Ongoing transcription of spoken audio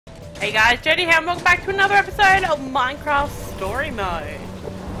Hey guys, Jodie here and welcome back to another episode of Minecraft Story Mode.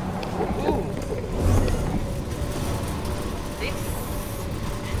 Ooh. This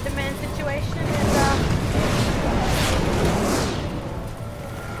Enderman situation is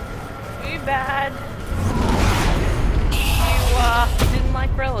too bad. You didn't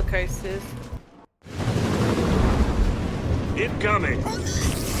like roller coasters. Incoming! Oh,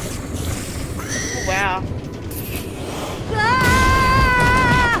 wow.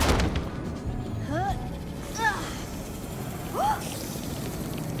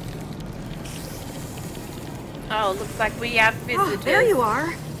 Oh, looks like we have visitors. Oh, there you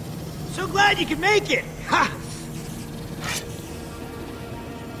are. So glad you could make it! Ha!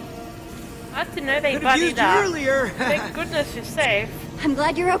 Glad to know they Could have buddied used you up. earlier. Thank goodness you're safe. I'm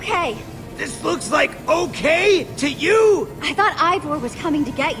glad you're okay. This looks like okay to you? I thought Ivor was coming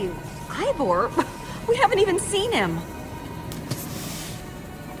to get you. Ivor? We haven't even seen him.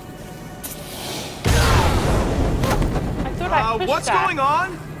 I thought I pushed what's that. going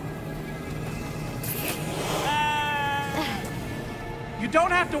on? You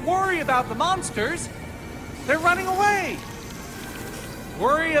don't have to worry about the monsters. They're running away.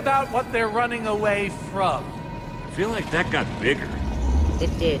 Worry about what they're running away from. I feel like that got bigger.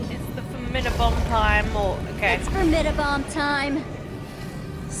 It did. It's the formidable time, or okay. It's formidable time.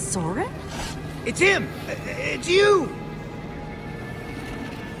 Soren? It's him! It's you!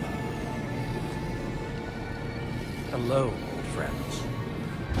 Hello, old friends.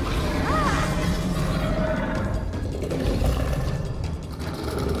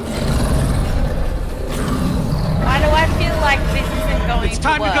 Why do I feel like this isn't going It's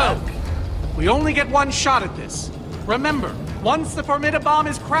time to work? go. We only get one shot at this. Remember, once the Formidabomb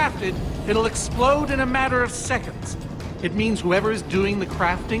is crafted, it'll explode in a matter of seconds. It means whoever is doing the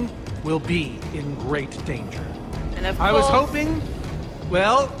crafting will be in great danger. And of I was course- hoping,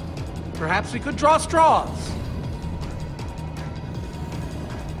 well, perhaps we could draw straws.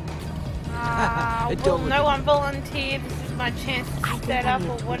 Well, no one volunteered. This is my chance to set up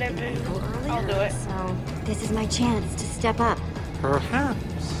or whatever. I'll do it. So, this is my chance to step up.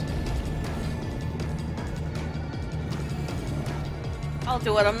 Perhaps. I'll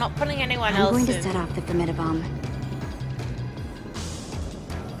do it. I'm not putting anyone I'm else going to in. set off the formidabomb.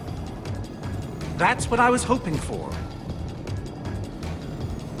 That's what I was hoping for.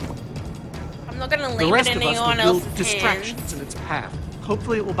 I'm not going to The leave it rest in of us anyone will build else's distractions hands. in its path.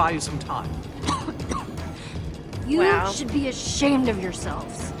 Hopefully it will buy you some time. You Wow. should be ashamed of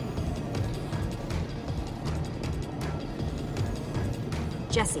yourselves.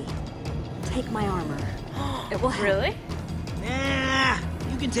 Jesse, take my armor. It will help. Really? Nah,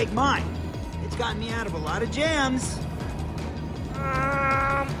 you can take mine. It's gotten me out of a lot of jams.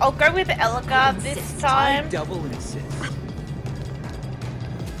 I'll go with Elgar this I time. double insist.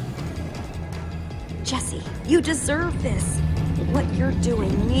 Jesse, you deserve this. What you're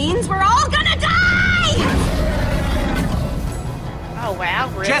doing means we're all gonna die! Oh wow,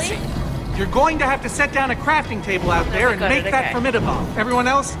 really? Jesse, you're going to have to set down a crafting table out there we and got make it, that okay. Formidabomb. Everyone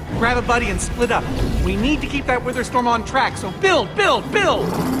else, grab a buddy and split up. We need to keep that Witherstorm on track, so build, build, build!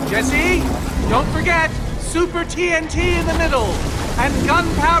 Jesse, don't forget, Super TNT in the middle, and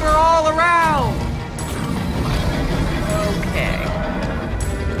gunpowder all around! Okay.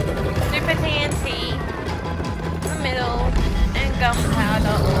 Super TNT in the middle and gunpowder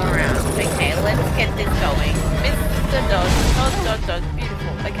all around. Okay, let's get this going. Mr. Dodge, dodge, dodge, dodge.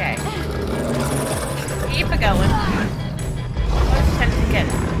 Beautiful. Okay. Keep it going. Let's attempt to get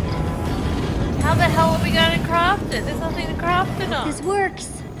it. How the hell are we going to craft it? There's nothing to craft it on. This works.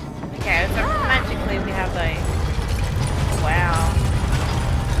 Okay, so magically we have a... Wow.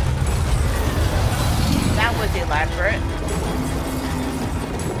 That was elaborate.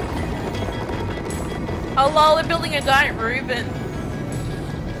 Oh lol, they're building a giant Reuben.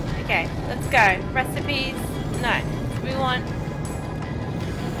 Okay, let's go. Recipes. No. We want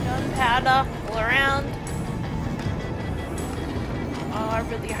gunpowder all around. Oh, I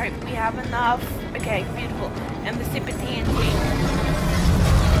really hope we have enough. Okay, beautiful. And the super TNT.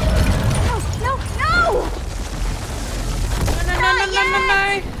 No, no, no! No.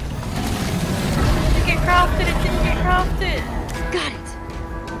 It didn't get crafted, it didn't get crafted. Got it.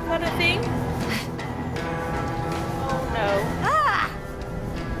 Is that a thing? Oh no. Ah!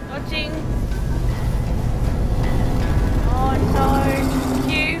 Dodging. Oh no.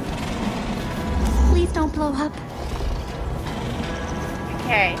 You. Please don't blow up.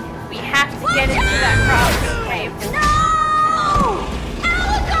 Okay. We have to get into that crafting table. No!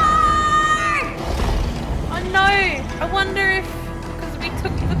 Elgar! Oh no. I wonder if, because we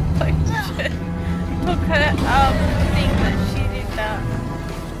took the potion, took her thing that she did that.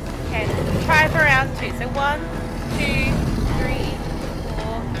 Okay, try for round 2. So 1, 2, 3,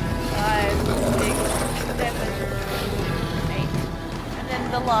 4, 5, 6, 7, 8. And then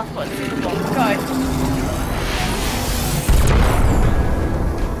the last one, super bomb.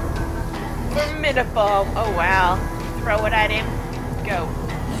 Go. Minute bomb. Oh wow. Throw it at him. Go.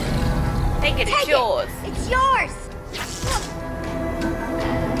 Take it, it's yours. It's yours!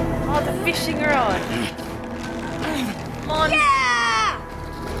 Oh, the fishing rod. Come on. Yeah!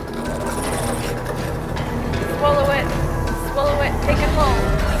 Swallow it. Swallow it. Take it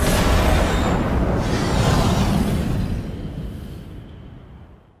home.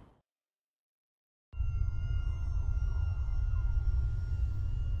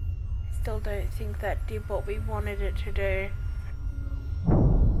 Still don't think that did what we wanted it to do.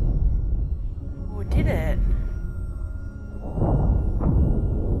 Or did it?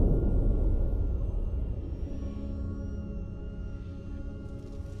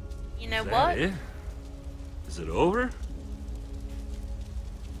 You know what? It? Is it over?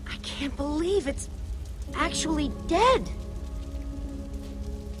 I can't believe it's actually dead.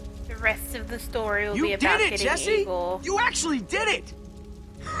 The rest of the story will You be about did it, getting Jesse! evil. You actually did it!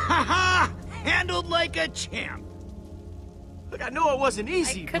 Ha ha! Handled like a champ. Look, I know it wasn't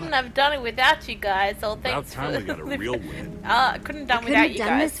easy, I couldn't but have done it without you guys. So About thanks time for we got a real win. I couldn't have done I without couldn't you have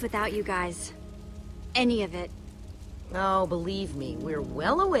done guys. this without you guys. Any of it. Oh, believe me, we're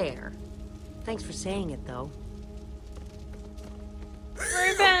well aware. Thanks for saying it, though.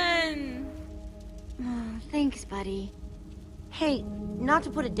 Ruben! Oh, thanks, buddy. Hey, not to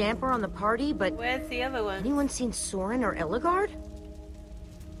put a damper on the party, but Where's the other one? anyone seen Soren or Ellegard?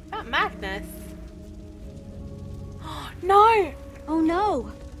 About Magnus. No! Oh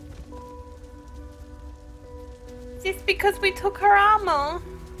no! Is this because we took her armor?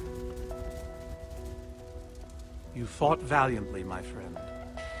 You fought valiantly, my friend.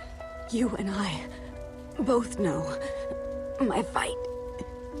 You and I both know my fight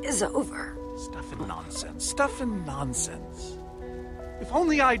is over. Stuff and nonsense. Stuff and nonsense. If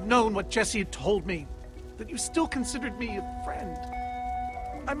only I'd known what Jesse had told me, that you still considered me a friend.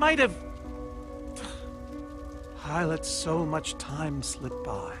 I might have... I let so much time slip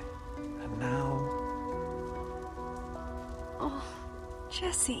by. And now... Oh,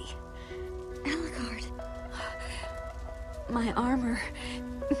 Jesse. Ellegard. My armor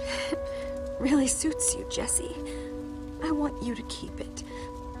really suits you, Jesse. I want you to keep it,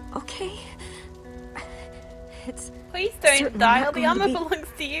 okay? It's Please don't certainly die, not or the going to armor be belongs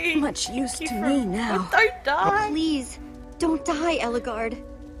to you. much use Keep to her- me now. Don't die. Please, don't die, Ellegard.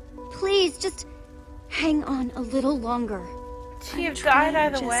 Please, just hang on a little longer. She I'm have died trying,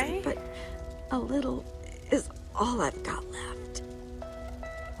 either Jesse, way. but a little is all I've got left.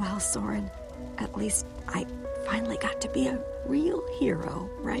 Well, Soren, at least I finally got to be a real hero,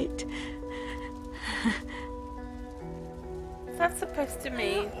 right? What's that supposed to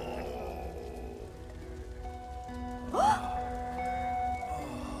mean?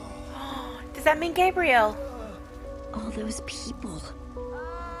 Does that mean Gabriel? All those people.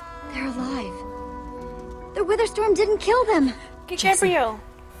 They're alive. The Witherstorm didn't kill them. Gabriel.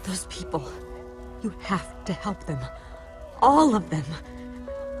 Those people. You have to help them. All of them.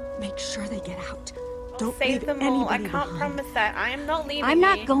 Make sure they get out. Don't Save leave them all. I anybody can't behind. promise that. I am not leaving I'm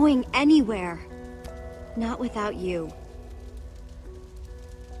not you. going anywhere. Not without you.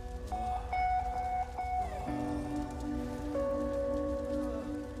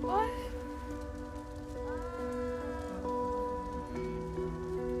 What?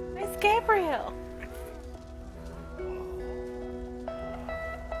 Where's Gabriel?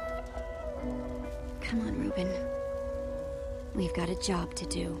 Come on, Reuben. We've got a job to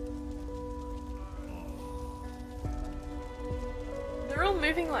do. They're all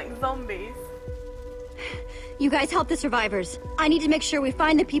moving like zombies. You guys help the survivors. I need to make sure we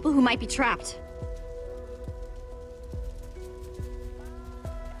find the people who might be trapped.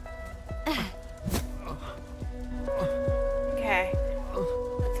 Okay.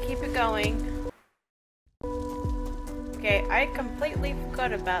 Let's keep it going. Okay, I completely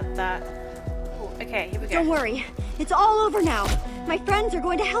forgot about that. Ooh, okay, here we go. Don't worry. It's all over now. My friends are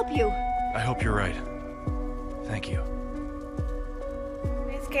going to help you. I hope you're right. Thank you.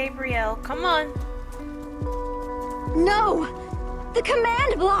 Where's Gabriel? Come on. No! The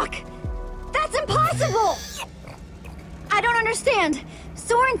command block! That's impossible! I don't understand.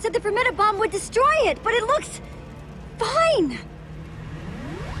 Soren said the Permitta bomb would destroy it, but it looks fine.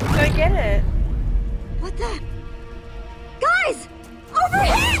 Go get it. What the? Guys!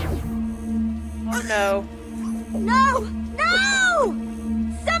 Overhead! Oh no. No! No!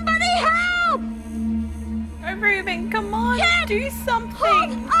 Somebody help! Oh, Ruben, come on. Can't Do something.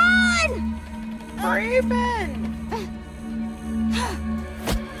 Hold on! Reuben!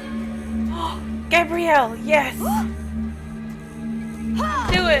 Gabrielle, yes!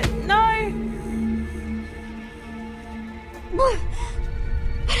 Do it! No! But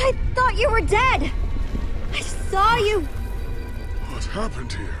I thought you were dead! I saw you! What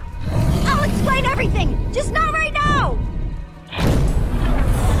happened here? I'll explain everything! Just not right now!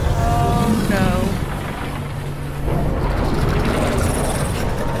 Oh no.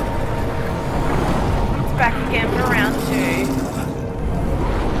 It's back again for round 2.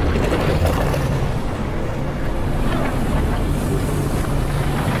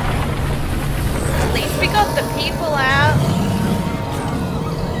 At least we got the people out.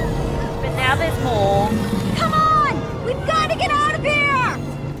 But now there's more. Come on! We've got to get out of here!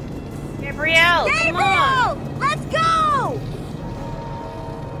 Gabrielle, come on! Gabriel! Let's go!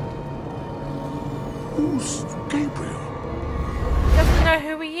 Who's Gabriel? Doesn't know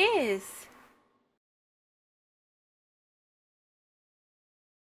who he is.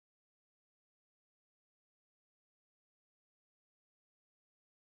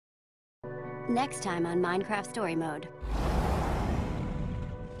 Next time on Minecraft Story Mode.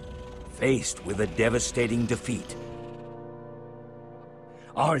 Faced with a devastating defeat,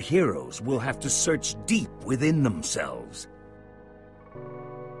 our heroes will have to search deep within themselves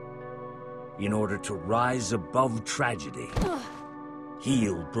in order to rise above tragedy,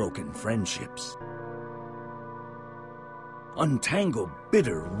 heal broken friendships, untangle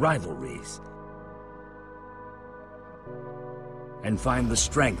bitter rivalries, and find the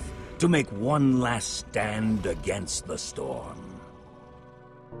strength to make one last stand against the storm.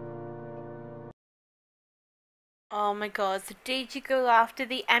 Oh my god, so did you go after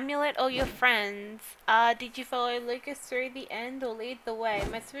the amulet or your friends? Did you follow Lucas through the end or lead the way?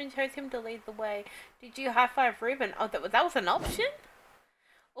 My spoon chose him to lead the way. Did you high-five Reuben? Oh, that was an option?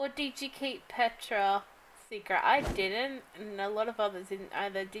 Or did you keep Petra secret? I didn't, and a lot of others didn't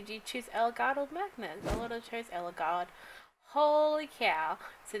either. Did you choose Elgard or Magnus? A lot of chose Elgard. Holy cow.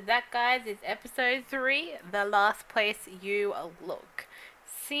 So that, guys, is episode 3, the last place you look.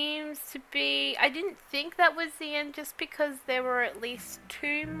 Seems to be... I didn't think that was the end just because there were at least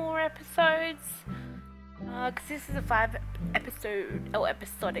 2 more episodes. Because this is a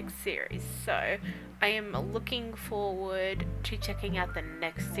 5-episodic series. So I am looking forward to checking out the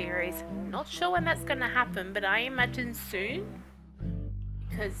next series. Not sure when that's going to happen, but I imagine soon.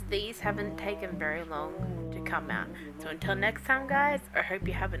 Because these haven't taken very long to come out. So until next time, guys, I hope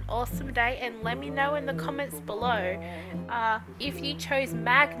you have an awesome day, and let me know in the comments below if you chose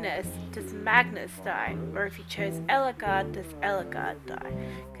Magnus, does Magnus die? Or if you chose Elgard, does Elgard die?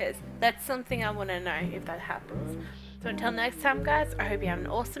 Because that's something I want to know if that happens. So until next time, guys, I hope you have an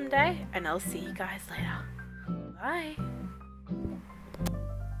awesome day, and I'll see you guys later. Bye!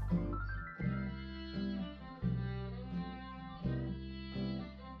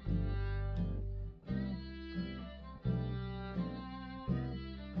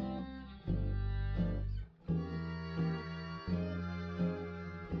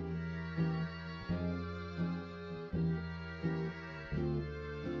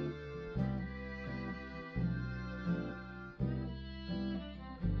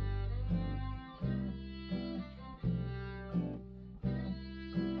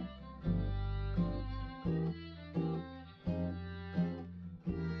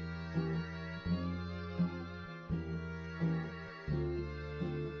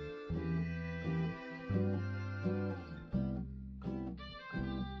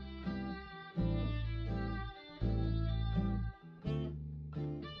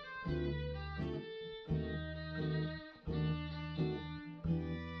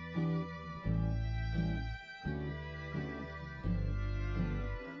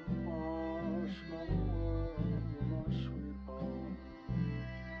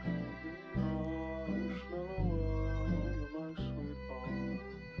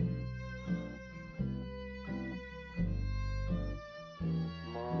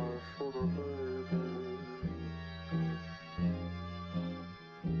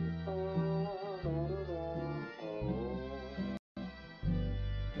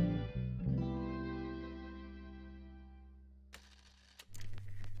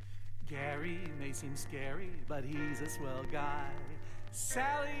 Gary may seem scary, but he's a swell guy.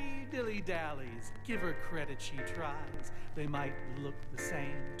 Sally dilly-dallies, give her credit, she tries. They might look the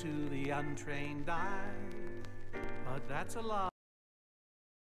same to the untrained eye, but that's a lie.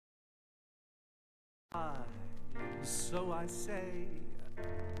 So I say,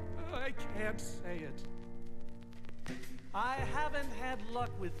 I can't say it. I haven't had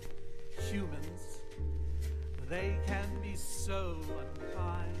luck with humans. They can be so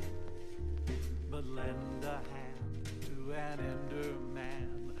unkind. But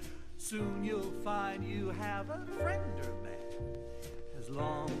find you have a friend or man. As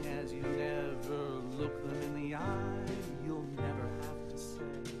long as you never look them in the eye, you'll never have to say,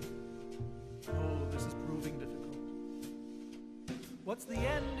 oh, this is proving difficult. What's the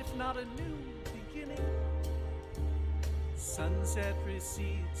end if not a new beginning? Sunset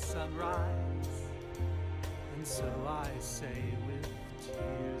precedes sunrise, and so I say with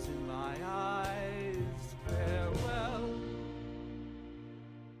tears in my eyes, farewell.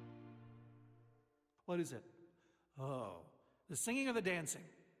 What is it? Oh, the singing or the dancing?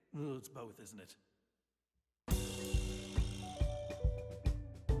 Oh, it's both, isn't it?